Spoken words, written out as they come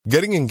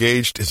Getting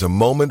engaged is a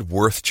moment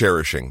worth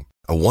cherishing.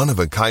 A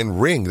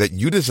one-of-a-kind ring that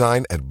you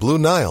design at Blue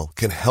Nile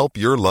can help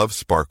your love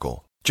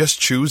sparkle. Just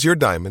choose your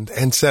diamond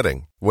and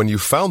setting. When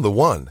you've found the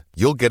one,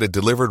 you'll get it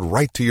delivered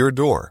right to your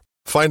door.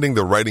 Finding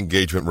the right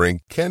engagement ring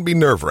can be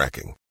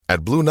nerve-wracking.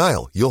 At Blue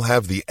Nile, you'll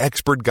have the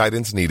expert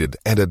guidance needed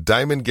and a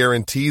diamond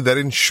guarantee that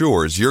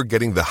ensures you're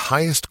getting the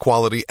highest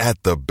quality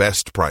at the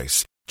best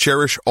price.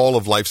 Cherish all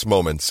of life's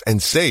moments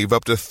and save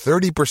up to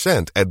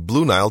 30% at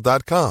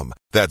BlueNile.com.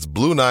 That's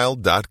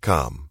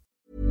BlueNile.com.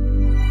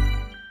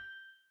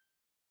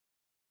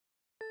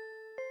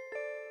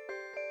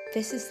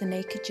 This is the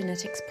Naked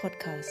Genetics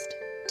Podcast,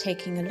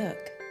 taking a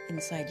look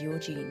inside your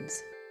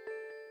genes.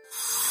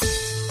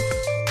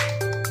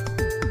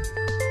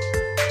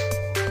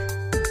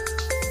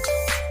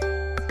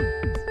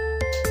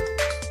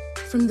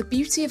 From the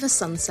beauty of a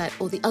sunset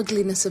or the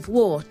ugliness of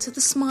war to the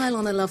smile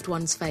on a loved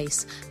one's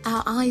face,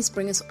 our eyes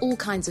bring us all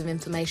kinds of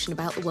information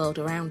about the world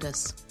around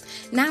us.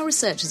 Now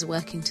researchers are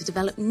working to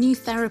develop new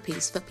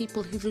therapies for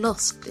people who've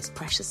lost this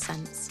precious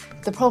sense.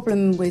 The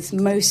problem with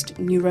most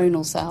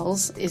neuronal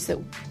cells is that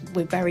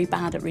we're very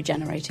bad at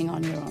regenerating our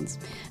neurons,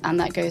 and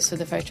that goes for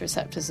the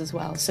photoreceptors as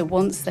well. So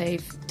once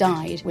they've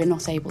died, we're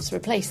not able to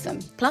replace them.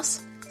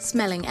 Plus,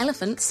 smelling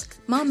elephants,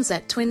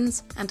 marmoset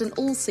twins, and an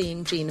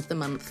all-seeing gene of the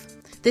month.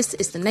 This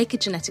is the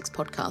Naked Genetics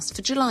Podcast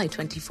for July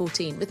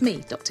 2014 with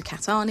me, Dr.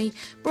 Kat Arney,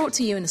 brought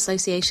to you in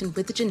association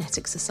with the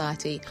Genetics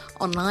Society,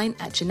 online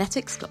at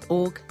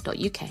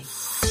genetics.org.uk.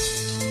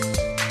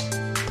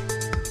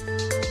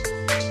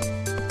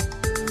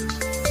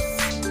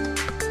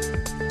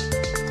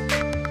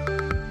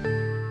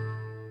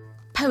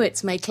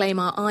 Poets may claim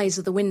our eyes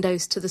are the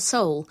windows to the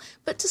soul,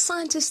 but to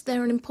scientists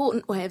they're an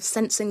important way of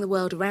sensing the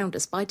world around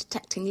us by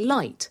detecting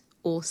light,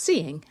 or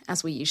seeing,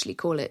 as we usually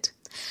call it.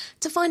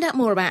 To find out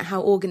more about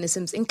how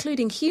organisms,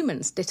 including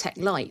humans, detect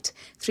light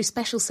through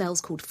special cells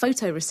called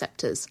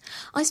photoreceptors,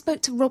 I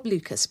spoke to Rob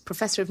Lucas,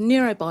 Professor of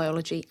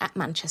Neurobiology at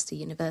Manchester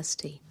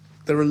University.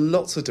 There are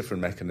lots of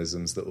different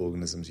mechanisms that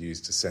organisms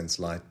use to sense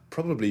light,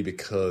 probably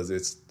because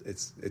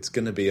it's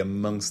going to be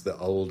amongst the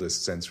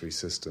oldest sensory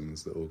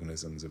systems that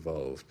organisms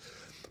evolved.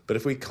 But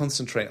if we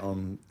concentrate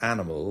on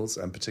animals,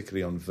 and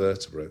particularly on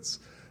vertebrates,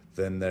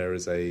 then there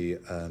is a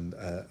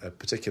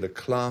particular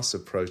class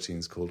of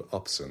proteins called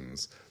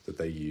opsins that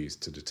they use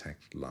to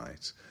detect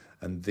light.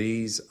 And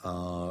these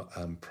are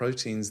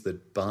proteins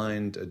that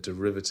bind a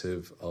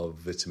derivative of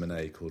vitamin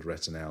A called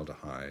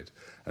retinaldehyde.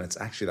 And it's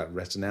actually that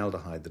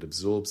retinaldehyde that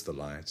absorbs the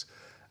light.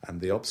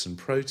 And the opsin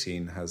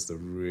protein has the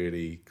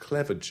really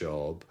clever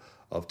job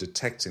of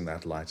detecting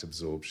that light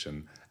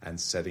absorption and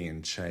setting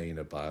in chain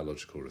a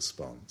biological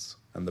response.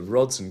 And the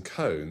rods and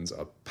cones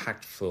are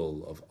packed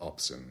full of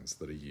opsins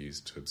that are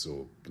used to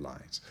absorb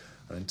light.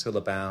 And until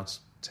about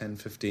 10,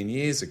 15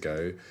 years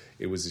ago,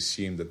 it was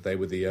assumed that they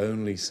were the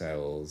only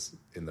cells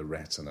in the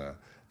retina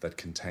that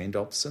contained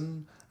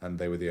opsin, and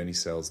they were the only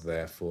cells,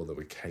 therefore, that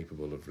were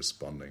capable of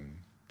responding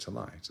to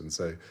light. And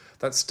so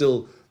that's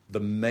still the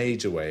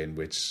major way in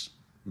which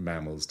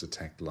mammals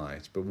detect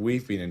light. But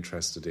we've been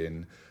interested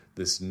in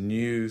this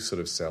new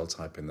sort of cell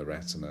type in the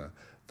retina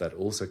that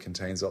also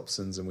contains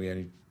opsins, and we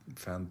only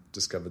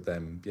discovered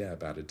them,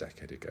 about a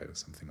decade ago, or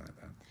something like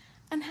that.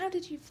 And how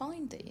did you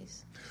find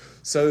these?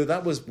 So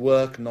that was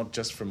work not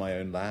just from my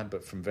own lab,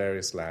 but from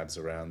various labs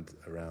around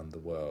the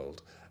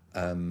world.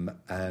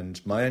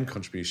 And my own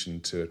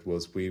contribution to it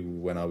was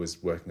when I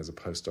was working as a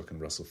postdoc in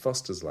Russell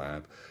Foster's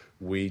lab,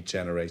 we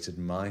generated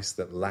mice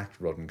that lacked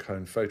rod and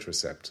cone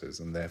photoreceptors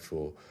and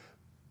therefore,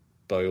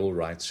 by all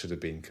rights, should have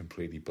been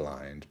completely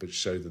blind, but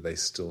showed that they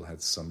still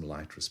had some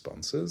light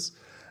responses.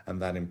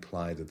 And that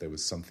implied that there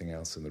was something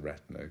else in the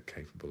retina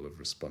capable of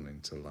responding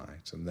to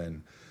light. And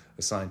then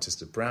a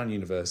scientist at Brown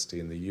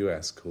University in the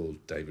US called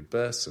David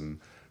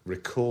Burson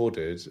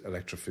recorded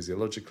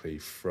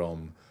electrophysiologically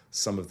from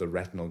some of the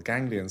retinal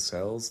ganglion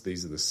cells,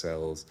 these are the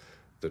cells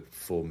that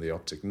form the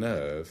optic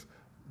nerve,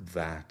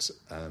 that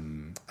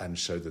and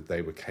showed that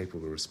they were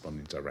capable of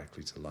responding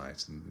directly to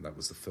light. And that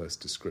was the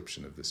first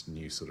description of this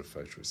new sort of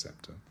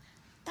photoreceptor.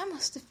 That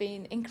must have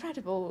been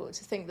incredible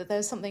to think that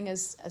there's something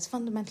as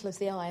fundamental as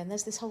the eye, and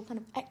there's this whole kind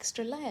of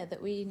extra layer that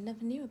we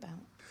never knew about.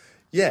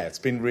 Yeah, it's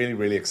been really,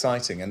 really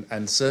exciting.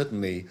 And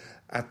certainly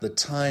at the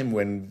time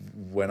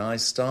when I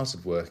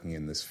started working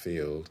in this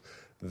field,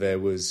 there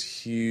was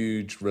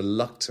huge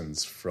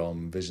reluctance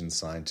from vision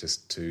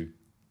scientists to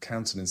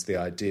countenance the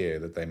idea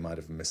that they might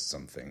have missed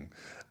something.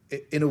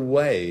 In a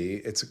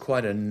way, it's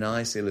quite a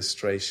nice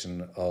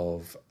illustration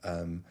of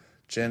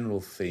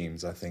general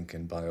themes, I think,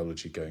 in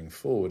biology going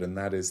forward, and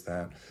that is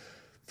that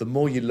the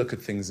more you look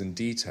at things in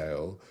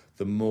detail,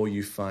 the more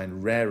you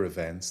find rare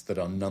events that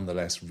are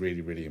nonetheless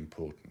really, really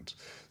important.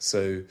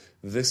 So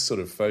this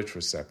sort of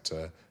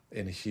photoreceptor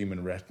in a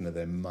human retina,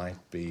 there might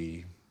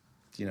be,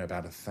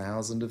 about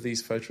 1,000 of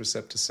these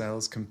photoreceptor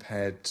cells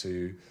compared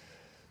to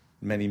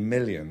many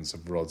millions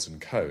of rods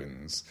and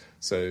cones.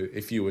 So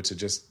if you were to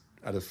just,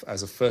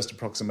 as a first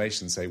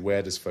approximation, say,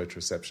 where does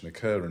photoreception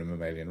occur in a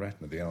mammalian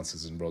retina? The answer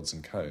is in rods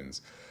and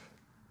cones.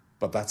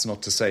 But that's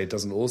not to say it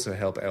doesn't also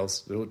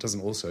it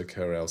doesn't also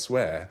occur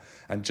elsewhere.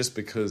 And just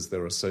because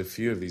there are so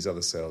few of these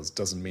other cells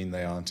doesn't mean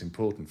they aren't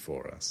important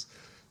for us.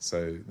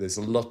 So there's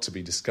a lot to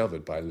be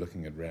discovered by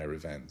looking at rare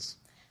events.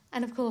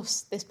 And of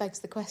course, this begs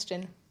the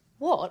question,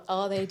 what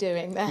are they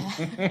doing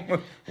there?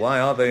 Why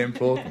are they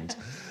important?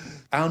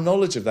 Our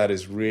knowledge of that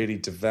is really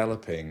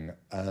developing,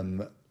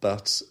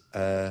 but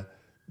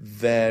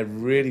their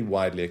really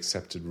widely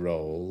accepted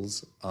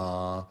roles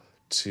are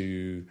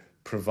to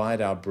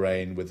provide our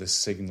brain with a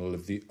signal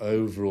of the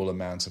overall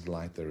amount of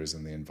light there is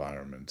in the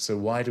environment. So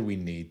why do we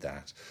need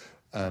that?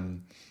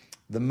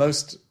 The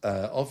most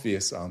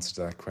obvious answer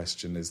to that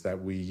question is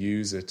that we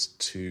use it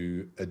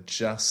to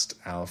adjust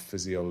our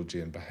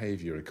physiology and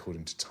behavior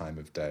according to time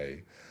of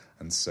day.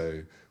 And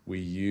so we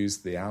use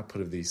the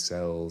output of these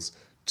cells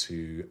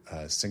to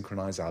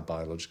synchronize our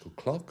biological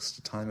clocks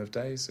to time of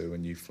day. So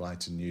when you fly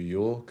to New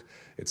York,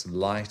 it's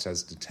light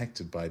as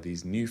detected by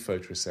these new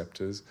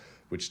photoreceptors,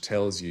 which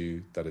tells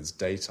you that it's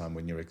daytime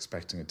when you're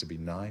expecting it to be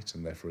night,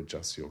 and therefore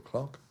adjusts your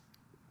clock.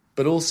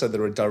 But also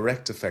there are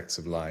direct effects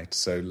of light.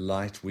 So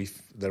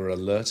there are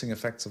alerting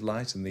effects of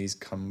light, and these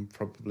come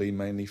probably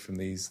mainly from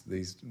these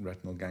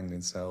retinal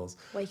ganglion cells.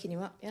 Waking you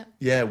up, yeah.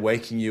 Yeah,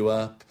 waking you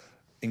up,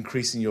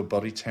 increasing your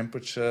body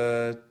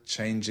temperature,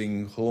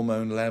 changing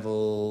hormone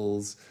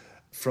levels.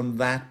 From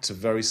that to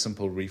very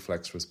simple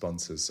reflex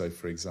responses. So,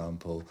 for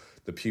example,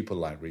 the pupil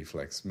light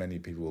reflex. Many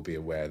people will be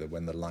aware that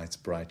when the light's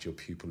bright, your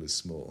pupil is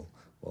small.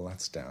 Well,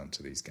 that's down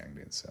to these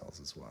ganglion cells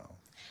as well.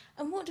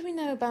 And what do we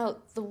know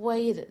about the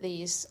way that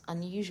these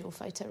unusual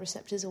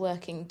photoreceptors are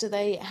working? Do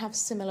they have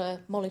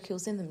similar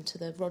molecules in them to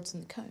the rods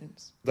and the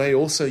cones? They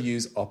also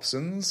use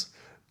opsins,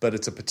 but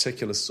it's a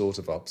particular sort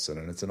of opsin,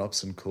 and it's an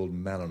opsin called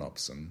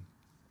melanopsin.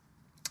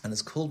 And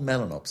it's called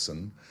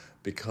melanopsin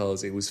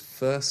because it was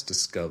first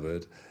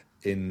discovered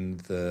in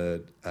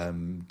the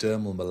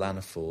dermal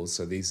melanophores,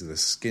 so these are the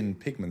skin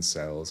pigment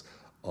cells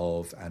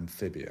of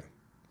amphibia.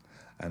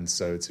 And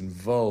so it's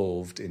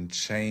involved in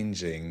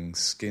changing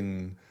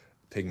skin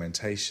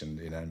pigmentation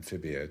in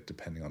amphibia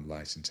depending on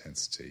light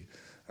intensity.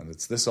 And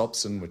it's this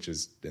opsin, which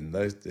is in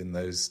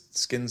those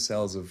skin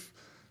cells of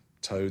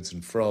toads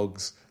and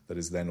frogs, that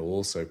is then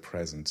also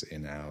present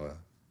in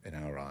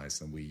our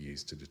eyes and we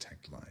use to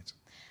detect light.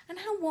 And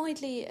how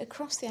widely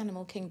across the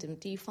animal kingdom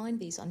do you find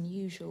these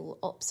unusual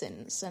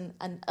opsins?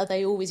 And are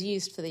they always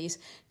used for these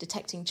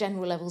detecting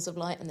general levels of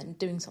light and then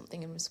doing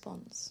something in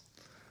response?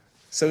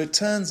 So it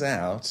turns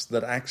out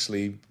that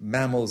actually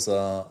mammals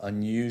are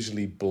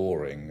unusually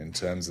boring in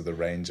terms of the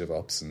range of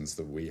opsins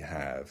that we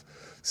have.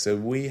 So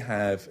we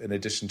have, in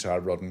addition to our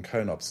rod and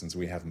cone opsins,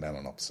 we have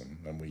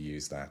melanopsin, and we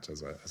use that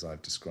as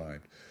I've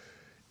described.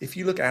 If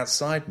you look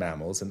outside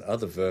mammals and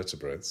other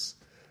vertebrates,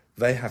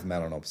 they have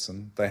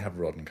melanopsin, they have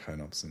rod and cone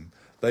opsin.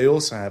 They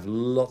also have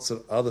lots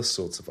of other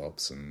sorts of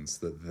opsins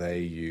that they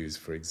use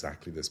for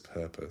exactly this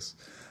purpose.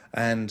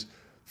 And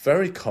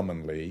very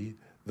commonly,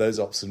 those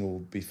opsin will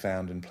be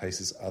found in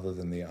places other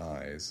than the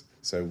eyes.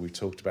 So we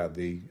talked about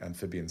the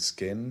amphibian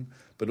skin,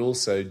 but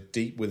also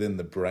deep within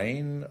the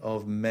brain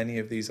of many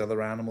of these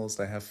other animals,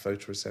 they have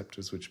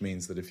photoreceptors, which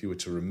means that if you were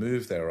to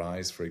remove their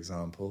eyes, for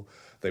example,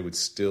 they would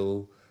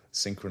still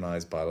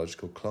synchronize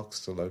biological clocks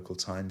to local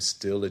time,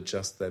 still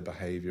adjust their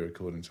behavior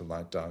according to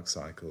light-dark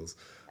cycles.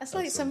 That's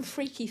like some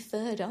freaky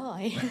third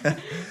eye.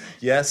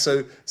 Yeah,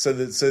 so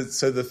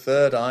the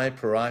third eye,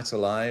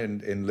 parietal eye,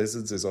 in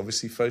lizards is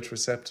obviously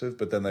photoreceptive,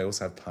 but then they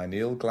also have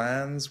pineal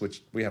glands,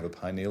 which we have a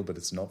pineal, but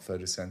it's not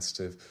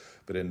photosensitive.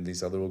 But in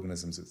these other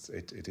organisms,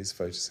 it is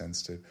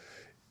photosensitive.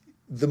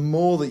 The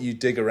more that you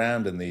dig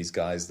around in these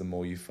guys, the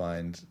more you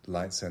find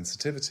light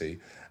sensitivity,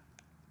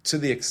 to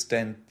the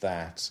extent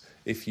that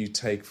if you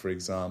take, for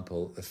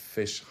example, a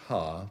fish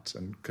heart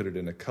and put it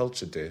in a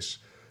culture dish,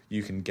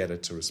 you can get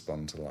it to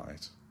respond to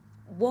light.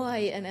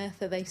 Why on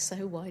earth are they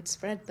so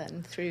widespread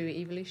then through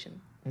evolution?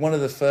 One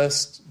of the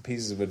first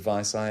pieces of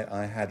advice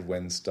I had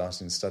when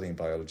starting studying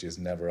biology is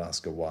never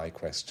ask a why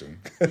question,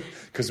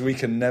 because we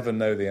can never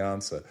know the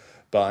answer.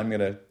 But I'm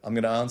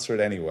gonna answer it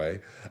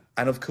anyway.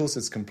 And of course,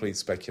 it's complete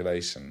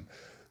speculation.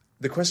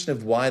 The question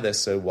of why they're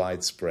so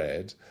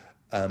widespread,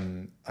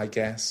 I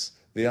guess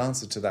the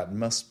answer to that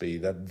must be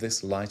that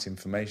this light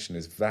information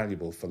is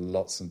valuable for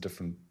lots of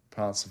different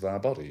parts of our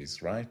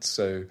bodies, right?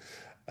 So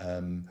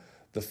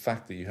the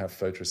fact that you have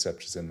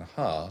photoreceptors in the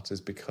heart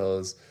is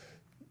because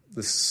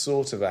the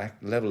sort of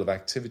level of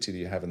activity that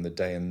you have in the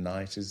day and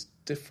night is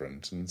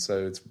different. And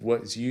so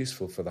it's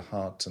useful for the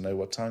heart to know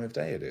what time of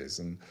day it is.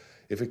 And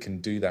if it can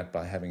do that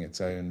by having its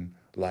own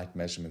light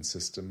measurement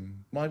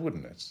system, why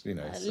wouldn't it?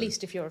 At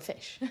least if you're a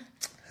fish.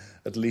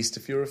 At least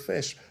if you're a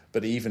fish.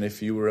 But even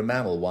if you were a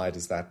mammal, why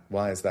is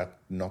that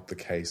not the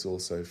case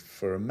also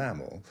for a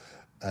mammal?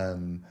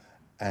 So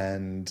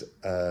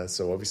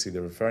obviously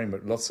there are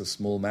lots of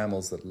small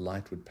mammals that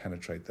light would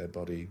penetrate their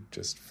body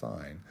just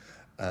fine.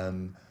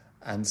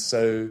 And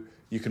so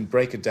you can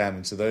break it down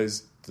into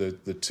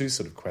the two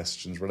sort of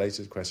questions,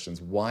 related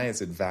questions. Why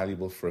is it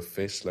valuable for a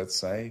fish, let's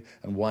say,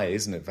 and why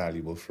isn't it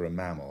valuable for a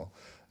mammal?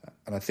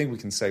 And I think we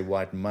can say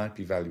why it might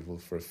be valuable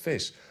for a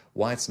fish.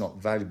 Why it's not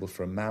valuable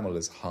for a mammal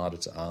is harder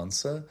to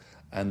answer,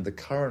 and the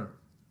current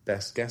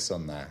best guess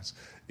on that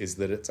is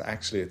that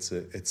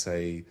it's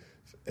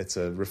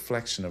a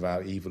reflection of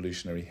our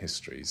evolutionary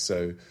history.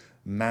 So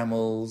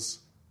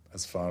mammals,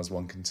 as far as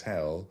one can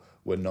tell,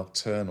 were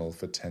nocturnal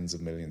for tens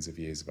of millions of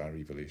years of our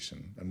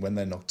evolution. And when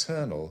they're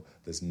nocturnal,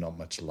 there's not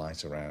much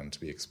light around to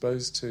be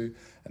exposed to,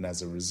 and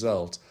as a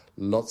result,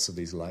 lots of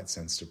these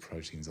light-sensitive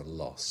proteins are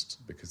lost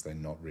because they're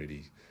not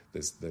really...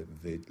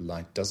 The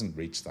light doesn't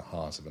reach the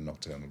heart of a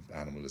nocturnal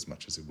animal as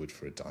much as it would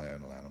for a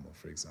diurnal animal,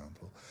 for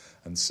example.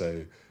 And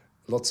so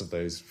lots of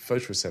those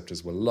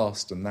photoreceptors were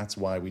lost, and that's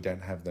why we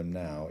don't have them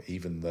now,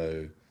 even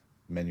though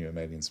many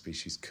mammalian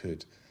species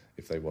could,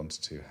 if they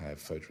wanted to, have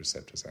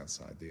photoreceptors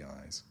outside the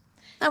eyes.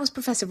 That was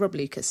Professor Rob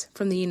Lucas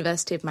from the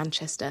University of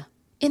Manchester.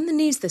 In the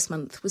news this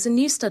month was a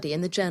new study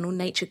in the journal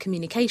Nature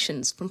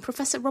Communications from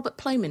Professor Robert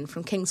Plomin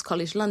from King's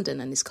College London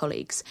and his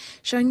colleagues,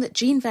 showing that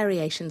gene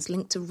variations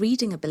linked to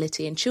reading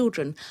ability in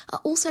children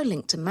are also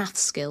linked to maths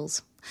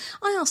skills.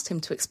 I asked him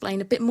to explain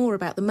a bit more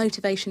about the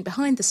motivation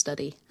behind the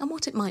study and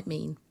what it might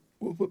mean.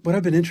 What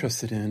I've been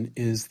interested in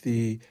is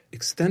the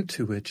extent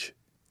to which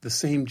the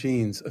same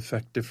genes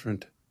affect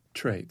different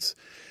traits.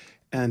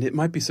 And it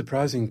might be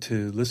surprising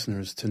to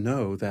listeners to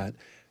know that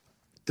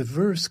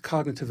diverse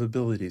cognitive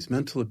abilities,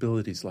 mental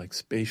abilities like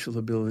spatial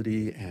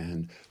ability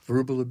and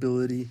verbal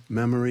ability,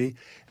 memory,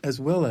 as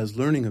well as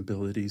learning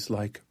abilities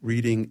like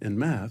reading and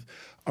math,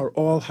 are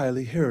all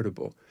highly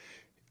heritable.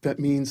 That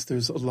means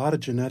there's a lot of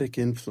genetic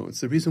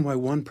influence. The reason why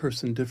one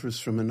person differs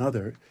from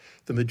another,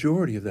 the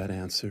majority of that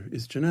answer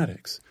is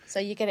genetics. So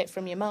you get it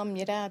from your mum,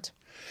 your dad?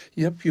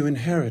 Yep, you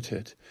inherit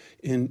it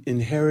in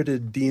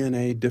inherited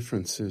DNA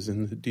differences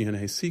in the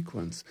DNA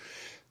sequence.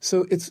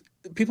 So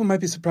people might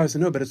be surprised to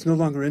know, but it's no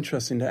longer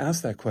interesting to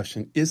ask that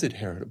question, is it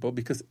heritable?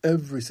 Because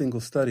every single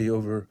study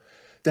over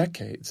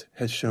decades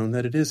has shown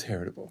that it is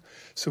heritable.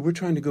 So we're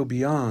trying to go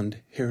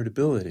beyond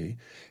heritability.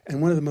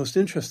 And one of the most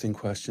interesting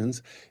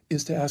questions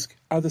is to ask,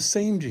 are the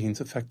same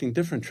genes affecting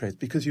different traits?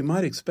 Because you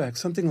might expect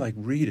something like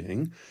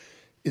reading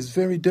is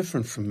very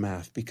different from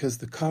math because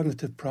the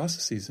cognitive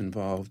processes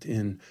involved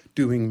in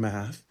doing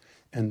math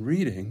and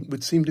reading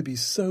would seem to be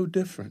so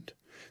different.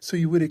 So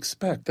you would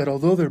expect that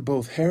although they're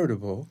both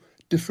heritable,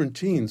 different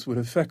genes would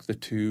affect the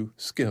two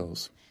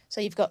skills. So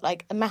you've got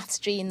like a maths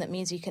gene that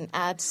means you can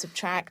add,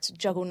 subtract,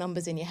 juggle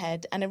numbers in your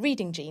head, and a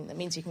reading gene that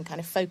means you can kind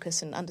of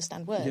focus and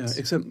understand words. Yeah,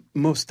 except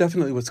most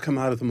definitely what's come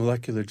out of the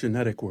molecular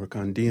genetic work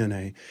on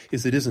DNA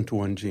is it isn't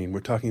one gene. We're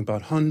talking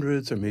about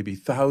hundreds or maybe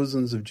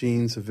thousands of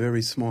genes of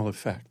very small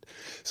effect.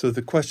 So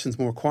the question's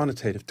more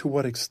quantitative. To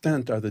what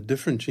extent are the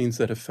different genes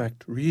that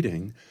affect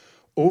reading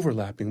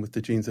overlapping with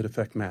the genes that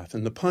affect math?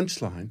 And the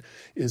punchline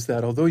is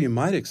that although you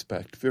might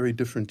expect very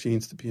different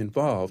genes to be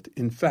involved,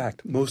 in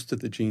fact, most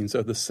of the genes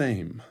are the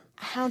same.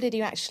 How did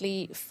you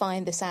actually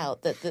find this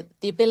out, that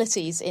the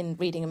abilities in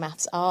reading and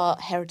maths are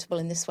heritable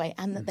in this way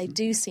and that they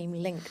do seem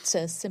linked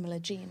to similar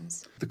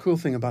genes? The cool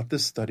thing about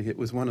this study, it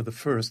was one of the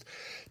first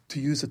to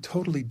use a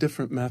totally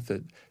different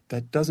method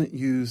that doesn't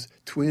use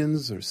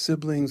twins or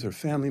siblings or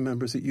family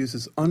members. It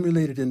uses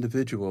unrelated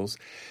individuals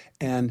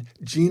and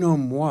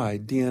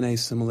genome-wide DNA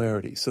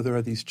similarity. So there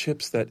are these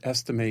chips that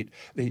estimate,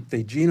 they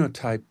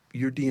genotype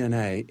your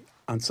DNA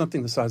on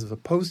something the size of a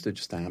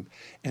postage stamp,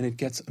 and it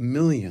gets 1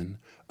 million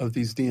of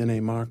these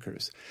DNA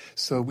markers.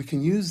 So we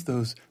can use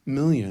those 1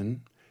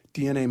 million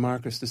DNA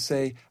markers to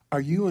say, are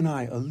you and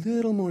I a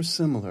little more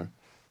similar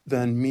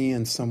than me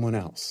and someone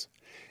else?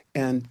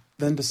 And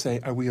then to say,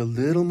 are we a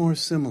little more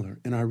similar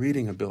in our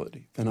reading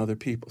ability than other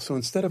people? So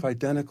instead of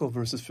identical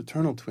versus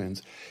fraternal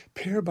twins,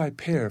 pair by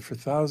pair for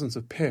thousands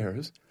of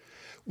pairs,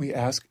 we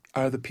ask,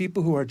 are the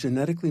people who are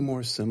genetically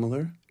more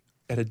similar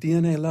at a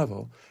DNA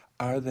level,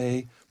 are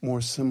they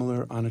more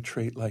similar on a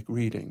trait like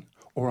reading?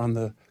 Or on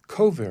the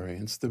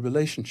covariance, the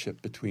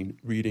relationship between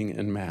reading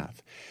and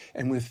math?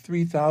 And with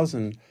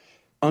 3,000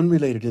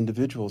 unrelated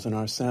individuals in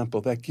our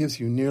sample, that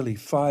gives you nearly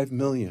 5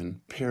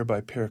 million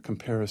pair-by-pair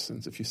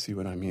comparisons, if you see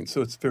what I mean.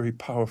 So it's very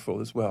powerful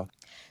as well.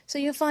 So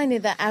you're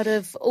finding that out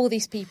of all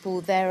these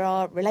people, there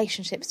are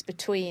relationships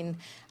between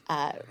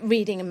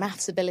reading and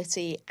maths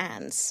ability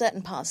and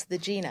certain parts of the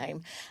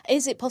genome.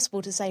 Is it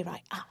possible to say,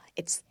 right,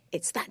 it's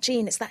that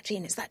gene, it's that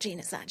gene, it's that gene,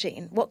 it's that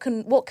gene? What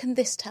can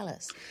this tell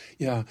us?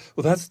 Yeah,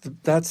 well, that's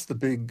the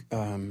big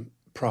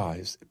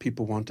prize.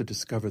 People want to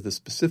discover the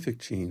specific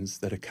genes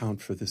that account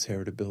for this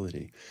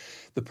heritability.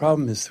 The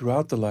problem is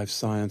throughout the life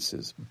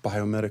sciences,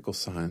 biomedical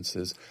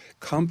sciences,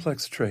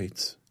 complex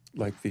traits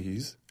like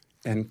these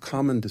and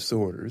common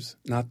disorders,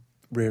 not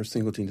rare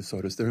single-gene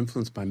disorders, they're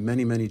influenced by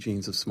many, many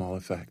genes of small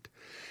effect.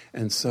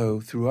 And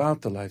so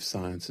throughout the life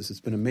sciences, it's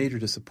been a major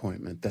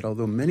disappointment that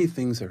although many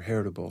things are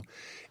heritable,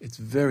 it's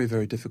very,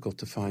 very difficult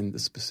to find the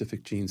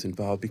specific genes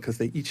involved because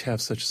they each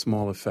have such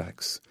small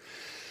effects.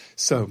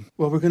 So,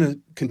 well, we're going to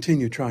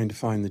continue trying to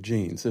find the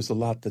genes. There's a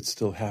lot that's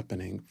still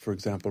happening. For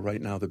example,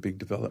 right now the big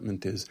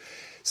development is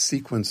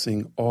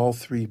sequencing all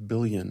 3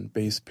 billion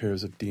base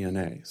pairs of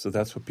DNA. So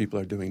that's what people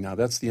are doing now.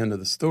 That's the end of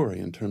the story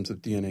in terms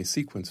of DNA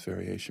sequence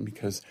variation,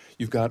 because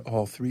you've got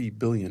all 3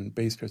 billion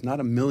base pairs, not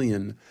 1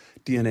 million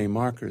DNA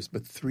markers,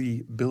 but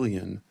 3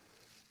 billion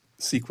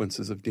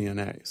sequences of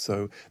DNA.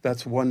 So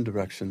that's one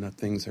direction that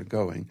things are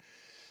going.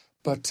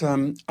 But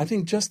I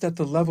think just at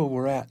the level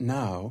we're at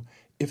now,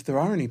 if there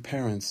are any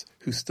parents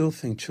who still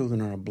think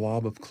children are a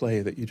blob of clay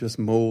that you just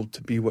mold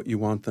to be what you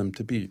want them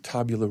to be,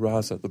 tabula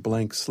rasa, the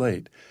blank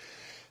slate,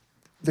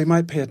 they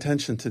might pay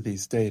attention to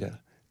these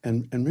data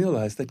and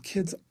realize that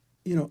kids,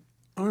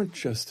 aren't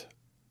just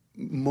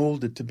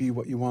molded to be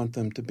what you want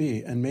them to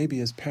be. And maybe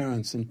as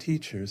parents and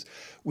teachers,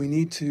 we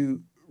need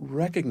to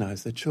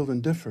recognize that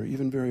children differ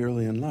even very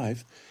early in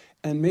life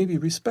and maybe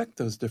respect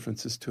those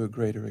differences to a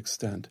greater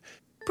extent.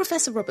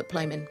 Professor Robert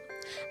Plomin.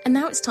 And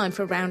now it's time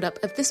for a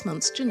roundup of this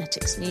month's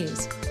genetics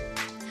news.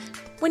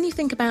 When you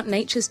think about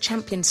nature's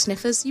champion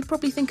sniffers, you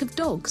probably think of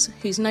dogs,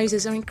 whose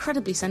noses are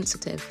incredibly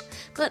sensitive.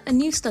 But a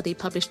new study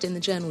published in the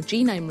journal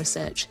Genome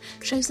Research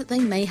shows that they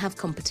may have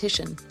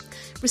competition.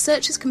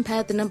 Researchers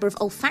compared the number of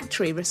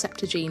olfactory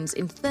receptor genes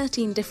in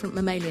 13 different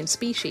mammalian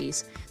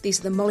species, these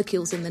are the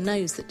molecules in the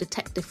nose that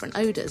detect different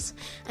odours,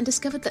 and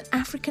discovered that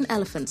African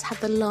elephants had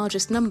the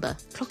largest number,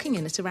 clocking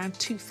in at around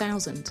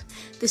 2,000.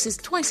 This is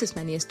twice as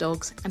many as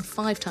dogs and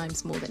 5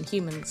 times more than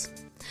humans.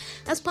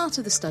 As part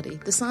of the study,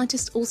 the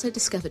scientists also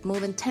discovered more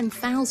than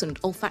 10,000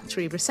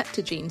 olfactory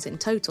receptor genes in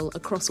total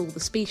across all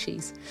the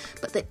species,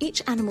 but that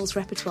each animal's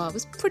repertoire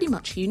was pretty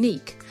much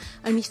unique.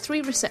 Only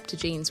 3 receptor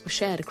genes were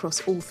shared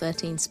across all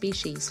 13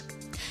 species.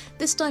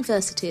 This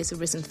diversity has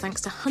arisen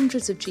thanks to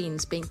hundreds of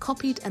genes being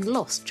copied and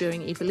lost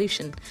during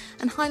evolution,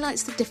 and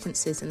highlights the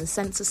differences in the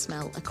sense of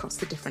smell across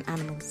the different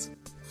animals.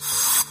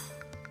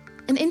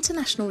 An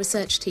international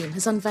research team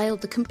has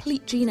unveiled the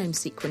complete genome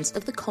sequence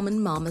of the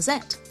common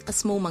marmoset, a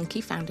small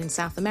monkey found in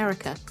South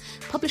America,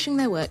 publishing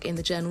their work in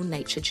the journal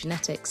Nature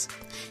Genetics.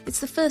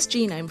 It's the first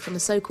genome from a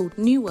so-called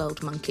New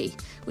World monkey,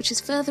 which is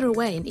further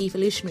away in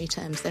evolutionary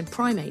terms than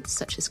primates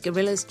such as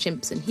gorillas,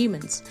 chimps and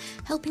humans,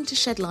 helping to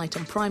shed light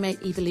on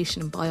primate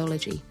evolution and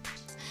biology.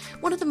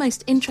 One of the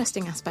most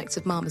interesting aspects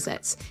of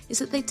marmosets is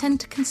that they tend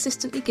to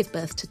consistently give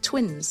birth to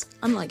twins,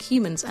 unlike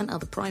humans and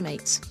other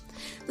primates.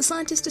 The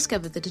scientists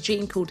discovered that a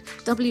gene called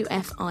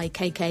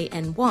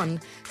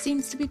WFIKKN1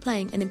 seems to be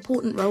playing an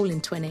important role in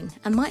twinning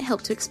and might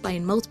help to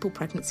explain multiple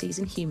pregnancies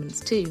in humans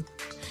too.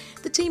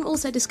 The team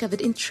also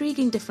discovered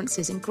intriguing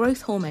differences in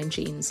growth hormone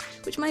genes,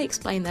 which may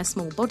explain their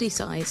small body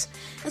size,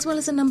 as well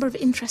as a number of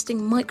interesting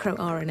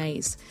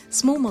microRNAs,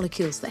 small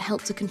molecules that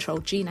help to control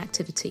gene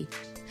activity.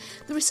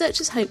 The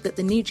researchers hope that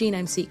the new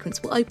genome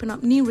sequence will open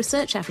up new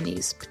research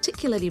avenues,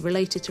 particularly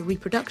related to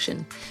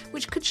reproduction,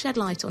 which could shed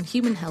light on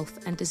human health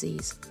and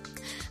disease.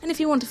 And if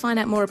you want to find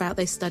out more about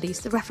those studies,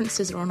 the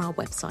references are on our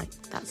website.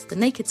 That's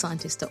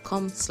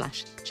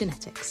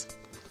thenakedscientist.com/genetics.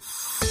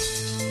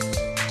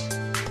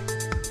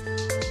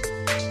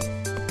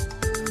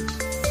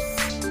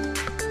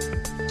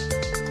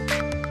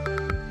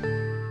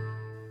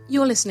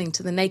 You're listening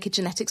to the Naked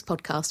Genetics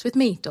podcast with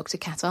me, Dr.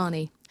 Kat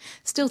Arney.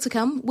 Still to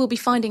come, we'll be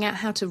finding out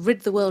how to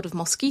rid the world of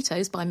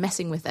mosquitoes by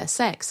messing with their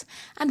sex,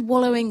 and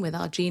wallowing with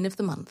our gene of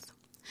the month.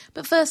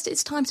 But first,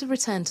 it's time to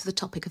return to the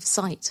topic of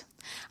sight.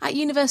 At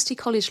University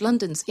College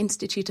London's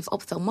Institute of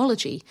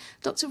Ophthalmology,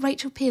 Dr.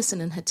 Rachel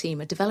Pearson and her team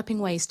are developing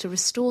ways to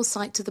restore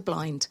sight to the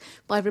blind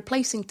by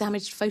replacing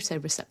damaged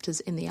photoreceptors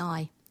in the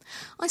eye.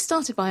 I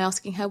started by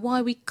asking her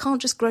why we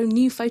can't just grow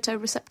new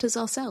photoreceptors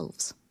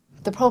ourselves.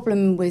 The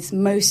problem with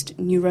most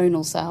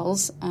neuronal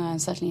cells,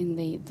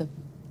 certainly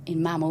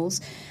in mammals,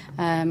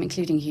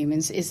 including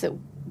humans, is that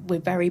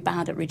we're very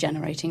bad at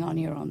regenerating our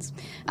neurons,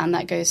 and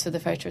that goes for the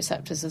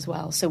photoreceptors as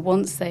well. So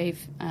once they've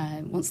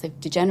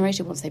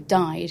degenerated, once they've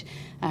died,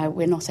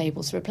 we're not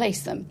able to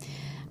replace them.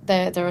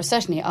 There are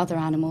certainly other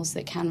animals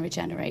that can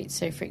regenerate.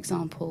 So, for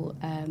example,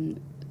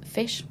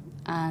 fish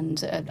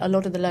and a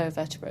lot of the lower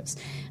vertebrates.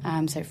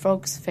 So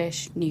frogs,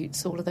 fish,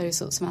 newts, all of those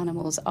sorts of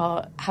animals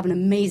have an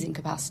amazing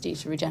capacity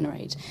to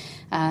regenerate.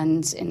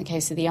 And in the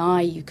case of the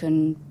eye, you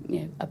can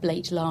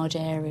ablate large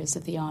areas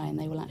of the eye and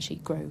they will actually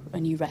grow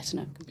a new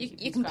retina.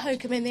 You can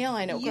poke them in the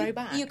eye and it'll grow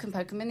back. You can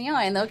poke them in the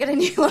eye and they'll get a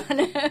new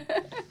one.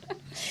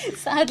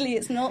 Sadly,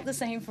 it's not the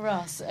same for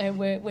us.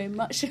 We're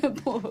much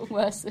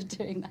worse at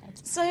doing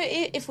that. So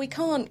if we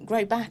can't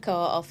grow back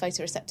our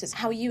photoreceptors,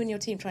 how are you and your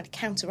team trying to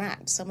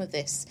counteract some of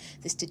this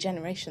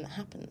degeneration that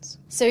happens?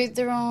 So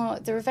there are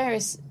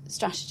various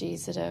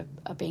strategies that are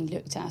being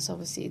looked at.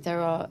 Obviously,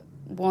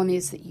 one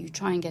is that you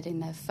try and get in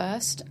there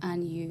first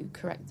and you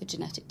correct the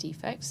genetic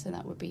defects, so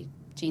that would be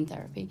gene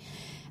therapy.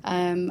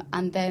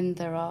 And then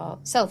there are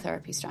cell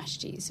therapy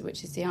strategies,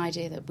 which is the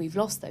idea that we've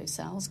lost those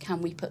cells,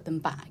 can we put them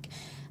back?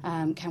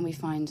 Can we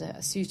find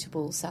a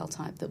suitable cell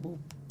type that will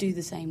do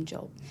the same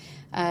job?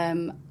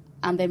 And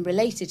then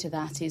related to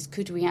that is,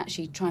 could we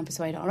actually try and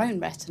persuade our own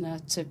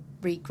retina to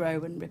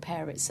regrow and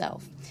repair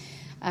itself?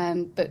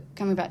 But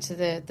coming back to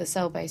the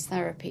cell-based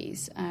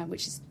therapies,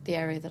 which is the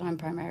area that I'm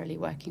primarily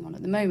working on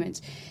at the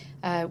moment,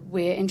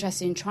 we're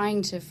interested in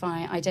trying to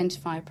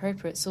identify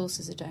appropriate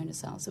sources of donor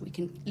cells that we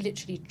can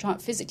literally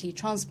physically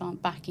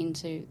transplant back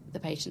into the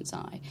patient's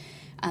eye.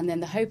 And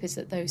then the hope is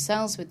that those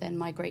cells would then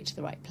migrate to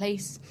the right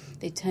place.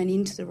 They turn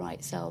into the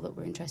right cell that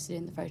we're interested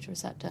in, the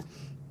photoreceptor.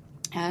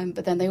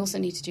 But then they also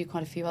need to do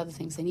quite a few other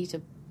things. They need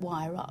to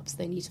wire up, so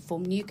they need to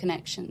form new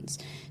connections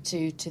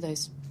to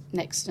those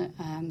next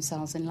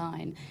cells in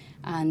line.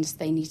 And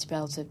they need to be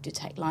able to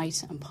detect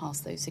light and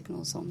pass those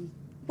signals on.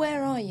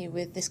 Where are you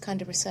with this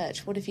kind of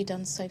research? What have you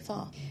done so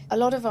far? A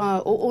lot of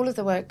all of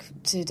the work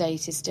to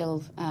date is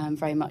still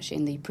very much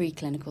in the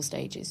preclinical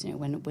stages,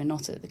 when we're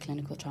not at the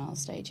clinical trial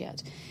stage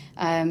yet.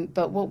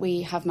 But what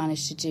we have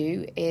managed to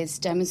do is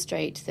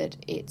demonstrate that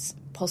it's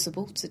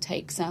possible to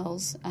take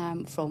cells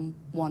from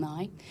one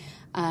eye,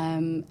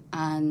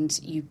 and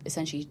you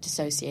essentially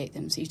dissociate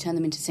them. So you turn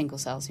them into single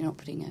cells. You're not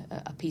putting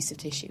a piece of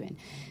tissue in.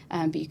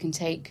 But you can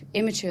take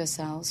immature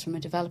cells from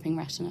a developing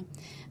retina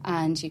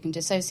and you can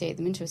dissociate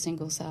them into a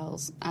single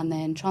cells and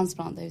then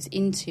transplant those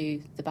into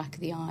the back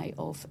of the eye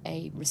of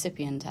a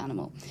recipient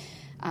animal.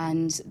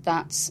 And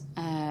that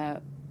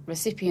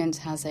recipient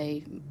has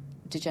a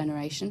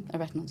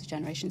retinal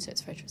degeneration, so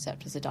its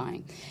photoreceptors are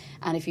dying.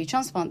 And if you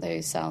transplant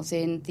those cells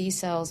in, these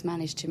cells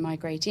manage to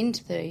migrate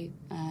into the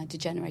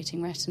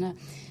degenerating retina.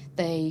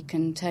 They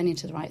can turn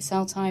into the right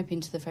cell type,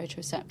 into the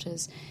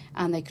photoreceptors,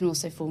 and they can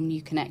also form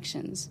new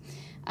connections.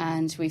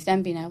 And we've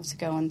then been able to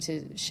go on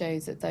to show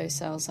that those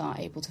cells are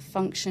able to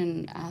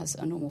function as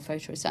a normal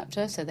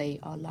photoreceptor, so they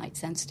are light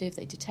sensitive,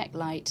 they detect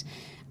light,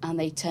 and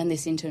they turn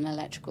this into an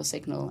electrical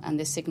signal, and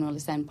this signal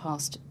is then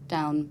passed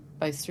down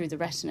both through the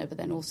retina but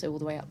then also all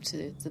the way up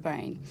to the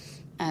brain.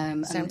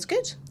 Sounds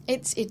good.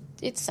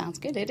 It sounds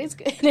good. It is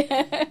good.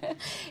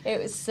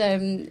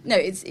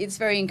 It's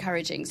very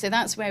encouraging. So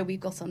that's where we've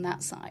got on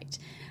that side.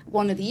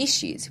 One of the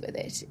issues with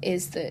it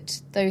is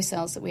that those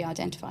cells that we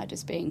identified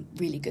as being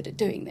really good at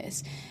doing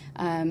this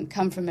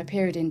come from a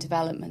period in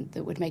development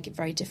that would make it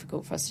very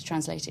difficult for us to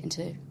translate it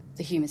into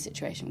the human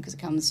situation, because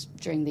it comes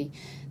during the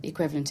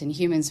equivalent in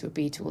humans would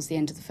be towards the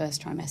end of the first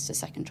trimester,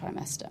 second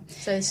trimester.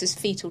 So this is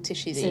fetal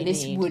tissue that you need.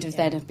 So this would have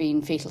then have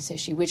been fetal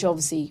tissue, which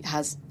obviously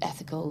has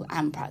ethical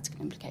and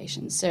practical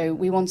implications. So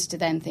we wanted to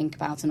then think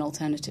about an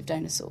alternative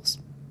donor source.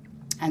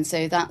 And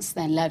so that's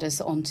then led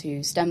us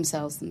onto stem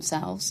cells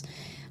themselves.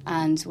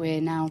 And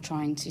we're now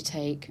trying to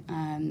take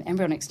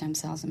embryonic stem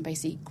cells and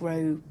basically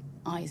grow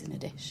eyes in a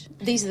dish.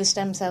 These are the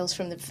stem cells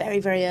from the very,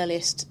 very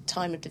earliest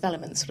time of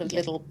development, sort of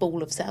little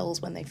ball of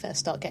cells when they first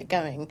start get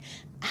going.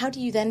 How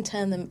do you then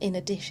turn them in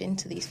a dish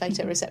into these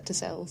photoreceptor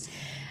cells?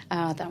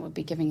 That would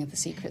be giving the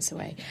secrets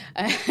away.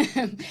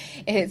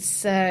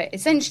 It's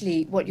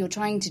essentially what you're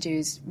trying to do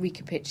is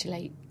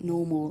recapitulate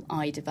normal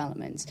eye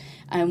development.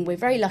 And we're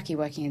very lucky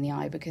working in the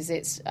eye because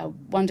it's a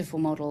wonderful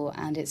model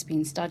and it's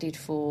been studied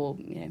for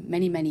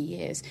many, many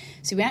years.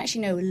 So we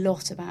actually know a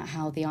lot about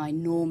how the eye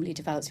normally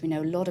develops. We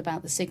know a lot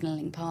about the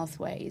signalling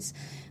pathways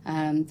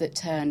that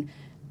turn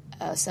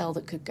a cell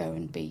that could go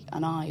and be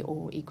an eye,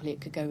 or equally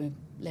it could go with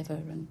liver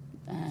and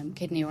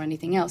kidney or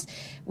anything else.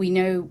 We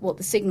know what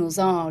the signals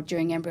are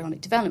during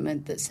embryonic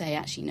development that say,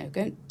 actually, no,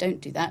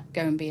 don't do that,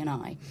 go and be an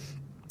eye,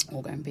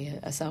 or go and be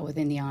a cell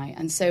within the eye.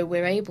 And so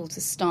we're able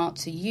to start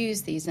to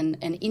use these and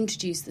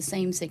introduce the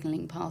same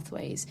signalling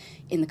pathways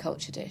in the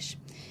culture dish.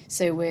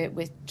 So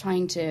we're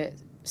trying to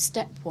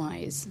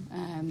stepwise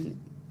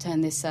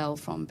turn this cell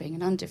from being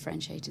an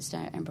undifferentiated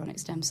embryonic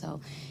stem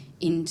cell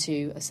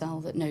into a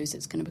cell that knows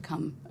it's going to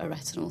become a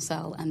retinal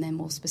cell, and then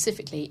more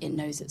specifically it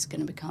knows it's going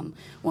to become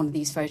one of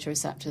these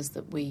photoreceptors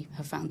that we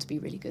have found to be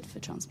really good for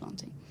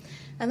transplanting.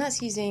 And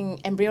that's using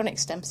embryonic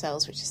stem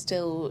cells, which is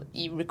still,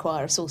 you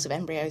require a source of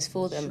embryos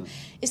for them. Sure.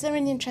 Is there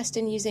any interest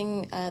in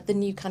using the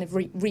new kind of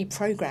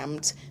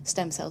reprogrammed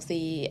stem cells,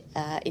 the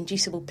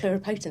inducible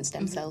pluripotent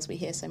stem cells we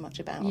hear so much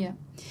about? Yeah.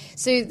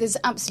 So there's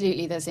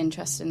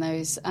interest in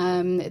those.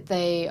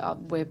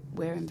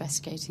 We're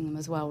investigating them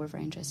as well. We're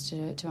very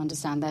interested to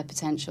understand their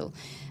potential.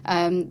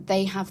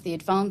 They have the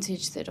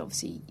advantage that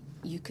obviously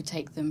you could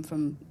take them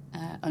from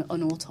an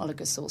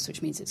autologous source,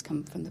 which means it's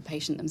come from the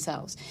patient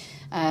themselves.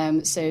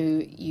 So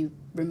you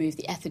remove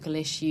the ethical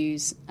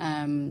issues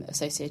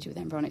associated with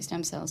embryonic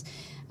stem cells.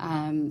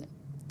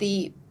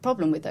 The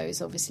problem with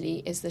those,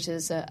 obviously, is that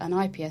as an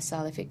iPS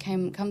cell, if it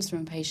comes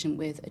from a patient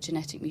with a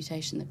genetic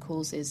mutation that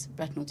causes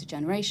retinal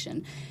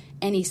degeneration,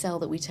 any cell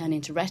that we turn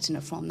into retina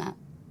from that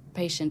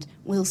patient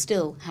will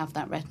still have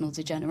that retinal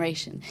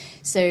degeneration.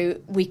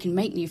 So we can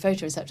make new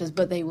photoreceptors,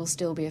 but they will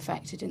still be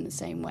affected in the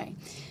same way.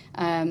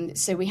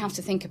 So we have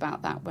to think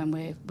about that when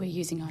we're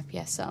using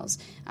iPS cells,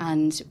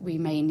 and we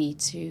may need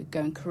to go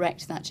and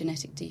correct that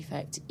genetic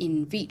defect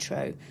in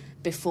vitro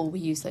before we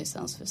use those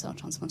cells for cell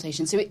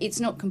transplantation. So it's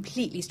not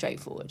completely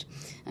straightforward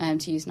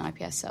to use an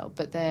iPS cell,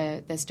 but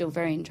they're still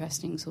very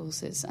interesting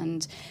sources.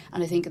 And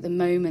I think at the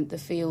moment the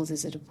field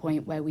is at a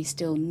point where we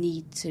still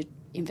need to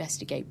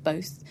investigate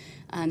both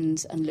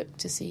and look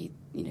to see,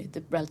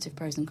 the relative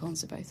pros and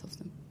cons of both of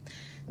them.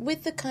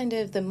 With the kind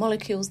of the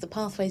molecules, the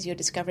pathways you're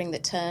discovering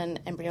that turn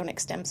embryonic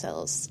stem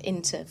cells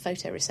into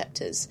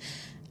photoreceptors,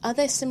 are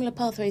there similar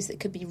pathways that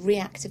could be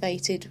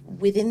reactivated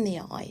within the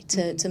eye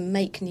to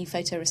make new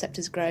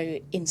photoreceptors grow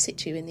in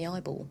situ in the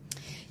eyeball?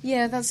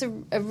 Yeah, that's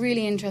a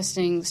really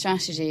interesting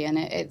strategy, and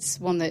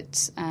it's one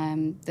that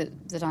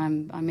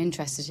I'm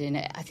interested in.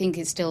 I think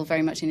it's still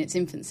very much in its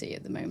infancy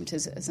at the moment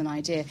as an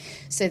idea.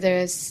 So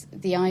there's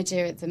the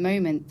idea at the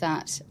moment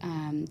that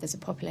there's a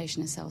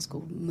population of cells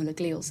called Muller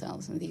glial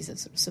cells, and these are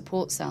sort of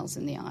support cells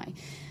in the eye.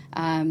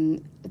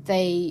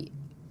 They,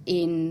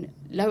 in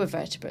lower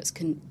vertebrates,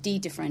 can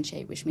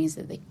de-differentiate, which means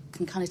that they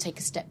can kind of take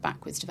a step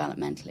backwards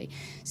developmentally.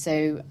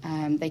 So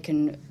they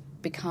can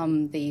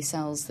become the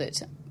cells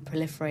that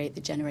proliferate,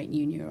 that generate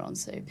new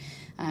neurons. So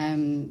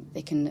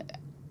they can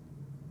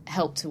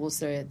help towards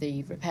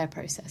the repair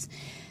process.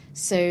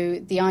 So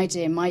the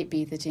idea might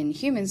be that in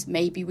humans,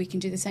 maybe we can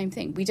do the same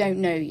thing. We don't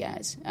know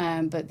yet,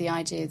 but the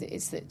idea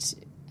is that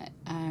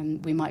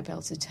we might be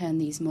able to turn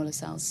these Muller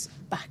cells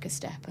back a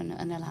step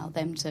and allow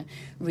them to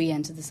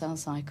re-enter the cell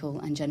cycle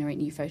and generate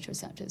new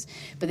photoreceptors.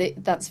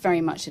 But that's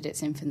very much at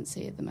its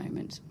infancy at the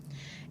moment.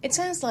 It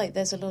sounds like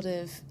there's a lot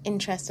of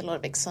interest, a lot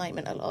of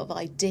excitement, a lot of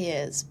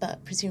ideas,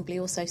 but presumably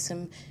also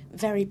some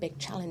very big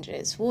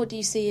challenges. What do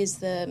you see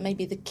as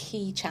maybe the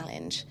key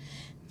challenge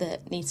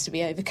that needs to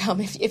be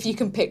overcome, if you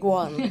can pick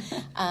one,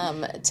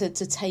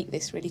 to take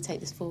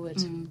this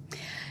forward?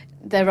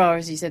 There are,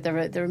 as you said,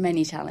 there are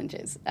many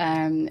challenges,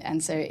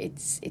 and so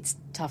it's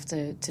tough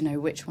to know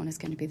which one is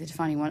going to be the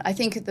defining one. I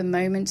think at the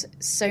moment,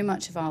 so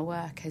much of our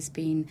work has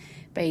been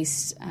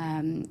based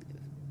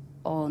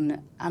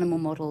on animal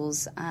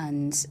models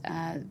and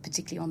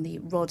particularly on the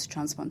rod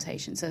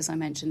transplantation. So as I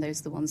mentioned,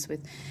 those are the ones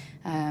with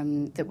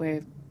that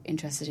we're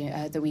interested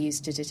in, that we use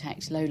to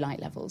detect low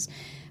light levels.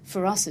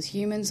 For us as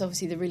humans,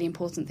 obviously the really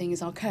important thing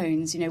is our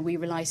cones. We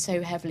rely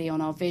so heavily on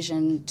our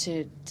vision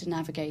to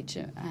navigate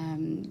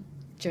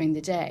during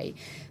the day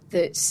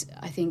that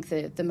I think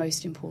the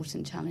most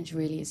important challenge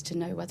really is to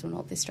know whether or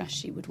not this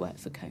strategy would work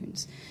for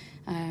cones.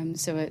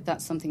 So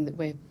that's something that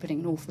we're putting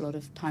an awful lot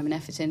of time and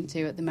effort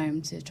into at the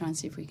moment, to try and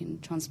see if we can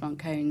transplant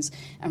cones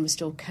and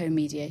restore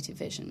cone-mediated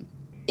vision.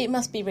 It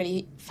must be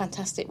really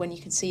fantastic when you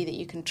can see that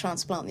you can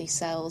transplant these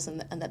cells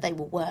and that they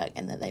will work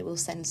and that they will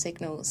send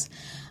signals.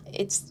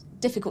 It's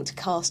difficult to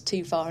cast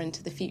too far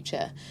into the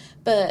future,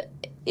 but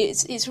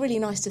it's really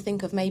nice to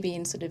think of maybe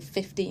in sort of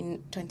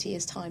 15, 20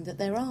 years' time that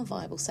there are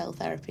viable cell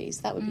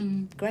therapies. That would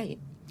be great.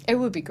 It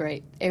would be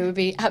great. It would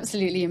be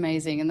absolutely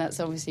amazing, and that's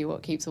obviously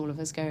what keeps all of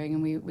us going,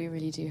 and we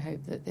really do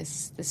hope that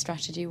this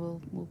strategy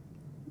will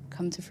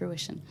come to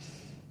fruition.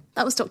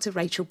 That was Dr.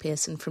 Rachel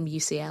Pearson from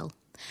UCL.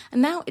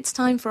 And now it's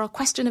time for our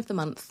question of the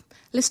month.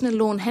 Listener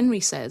Lorne Henry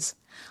says,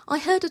 I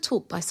heard a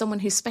talk by someone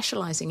who's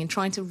specialising in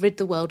trying to rid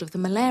the world of the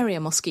malaria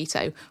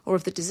mosquito or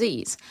of the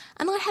disease,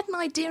 and I had an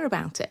idea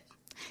about it.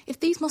 If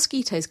these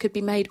mosquitoes could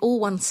be made all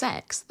one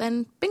sex,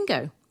 then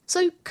bingo.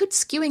 So could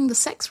skewing the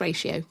sex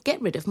ratio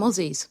get rid of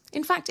mozzies?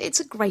 In fact, it's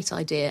a great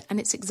idea, and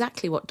it's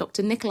exactly what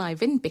Dr. Nikolai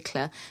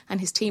Windbichler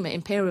and his team at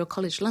Imperial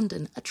College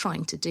London are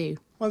trying to do.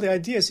 Well, the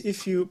idea is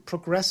if you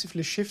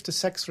progressively shift the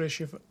sex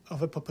ratio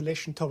of a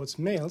population towards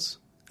males,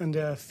 and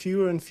there are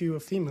fewer and fewer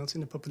females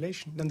in the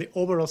population, then the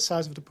overall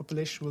size of the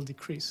population will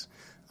decrease,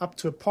 up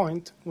to a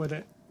point where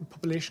the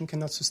population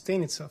cannot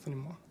sustain itself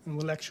anymore and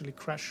will actually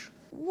crash.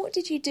 What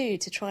did you do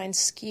to try and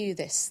skew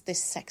this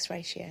sex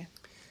ratio?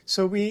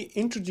 So we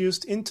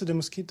introduced into the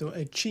mosquito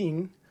a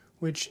gene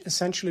which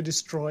essentially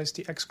destroys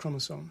the X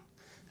chromosome.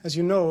 As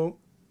you know,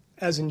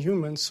 as in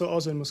humans, so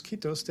also in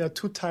mosquitoes, there are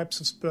two types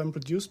of sperm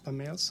produced by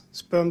males: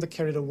 sperm that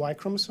carry the Y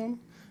chromosome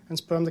and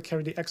sperm that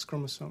carry the X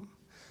chromosome.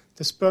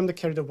 The sperm that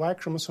carry the Y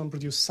chromosome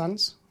produce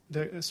sons,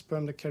 the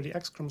sperm that carry the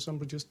X chromosome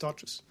produce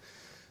daughters.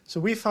 So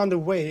we found a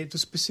way to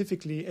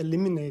specifically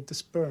eliminate the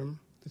sperm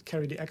that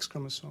carry the X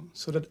chromosome,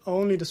 so that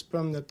only the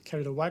sperm that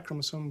carry the Y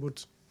chromosome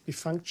would be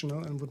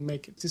functional and would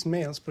make these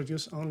males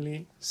produce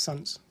only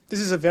sons. This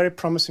is a very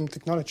promising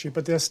technology,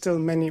 but we're still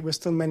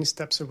many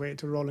steps away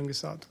to rolling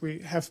this out. We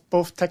have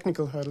both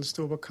technical hurdles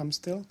to overcome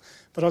still,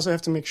 but also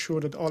have to make sure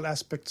that all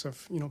aspects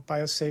of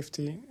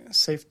biosafety,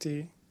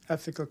 safety,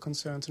 ethical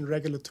concerns and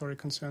regulatory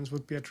concerns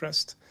would be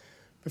addressed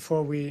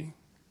before we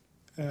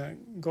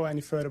go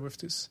any further with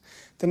this.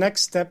 The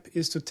next step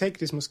is to take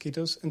these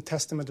mosquitoes and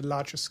test them at a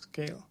larger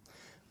scale.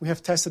 We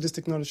have tested this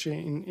technology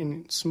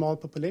in small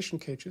population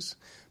cages,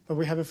 but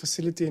we have a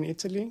facility in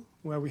Italy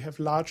where we have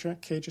larger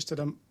cages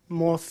that are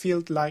more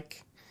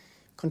field-like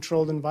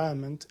controlled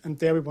environment, and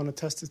there we want to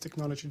test this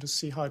technology to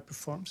see how it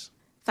performs.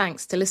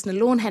 Thanks to listener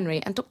Lorne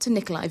Henry and Dr.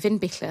 Nikolai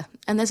Windbichler,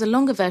 and there's a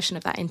longer version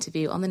of that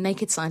interview on the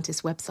Naked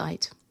Scientist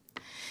website.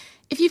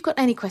 If you've got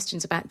any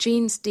questions about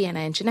genes,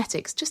 DNA and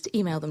genetics, just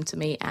email them to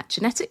me at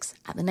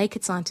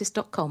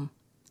genetics@thenakedscientist.com.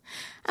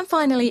 And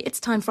finally,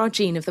 it's time for our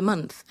Gene of the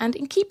Month, and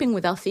in keeping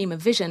with our theme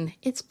of vision,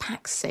 it's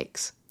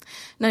PAX6.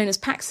 Known as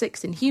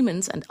PAX6 in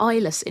humans and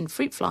eyeless in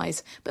fruit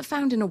flies, but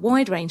found in a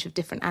wide range of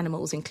different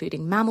animals,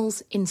 including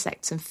mammals,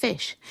 insects and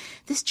fish.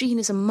 This gene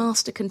is a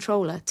master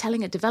controller,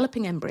 telling a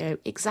developing embryo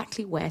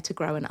exactly where to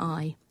grow an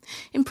eye.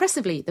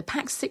 Impressively, the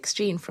PAX6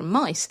 gene from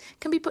mice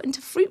can be put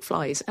into fruit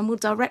flies and will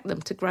direct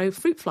them to grow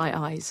fruit fly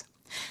eyes.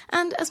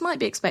 And, as might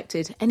be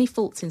expected, any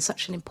faults in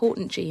such an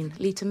important gene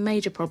lead to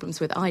major problems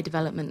with eye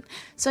development,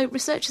 so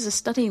researchers are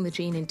studying the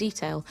gene in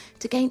detail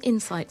to gain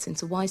insights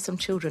into why some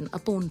children are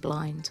born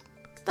blind.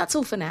 That's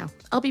all for now.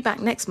 I'll be back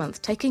next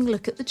month taking a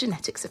look at the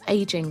genetics of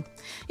ageing.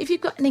 If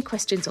you've got any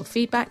questions or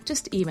feedback,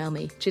 just email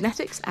me,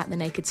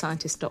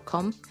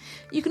 genetics@thenakedscientist.com.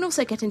 You can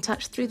also get in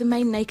touch through the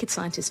main Naked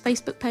Scientist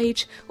Facebook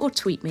page or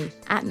tweet me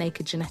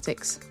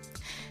 @NakedGenetics.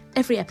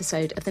 Every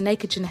episode of the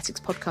Naked Genetics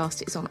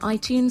podcast is on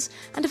iTunes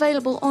and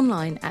available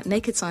online at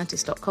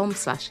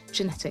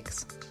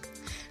nakedscientist.com/genetics.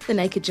 The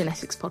Naked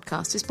Genetics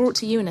podcast is brought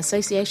to you in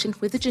association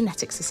with the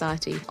Genetics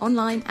Society,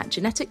 online at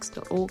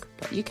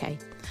genetics.org.uk.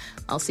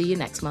 I'll see you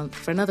next month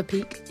for another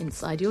peek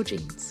inside your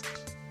genes.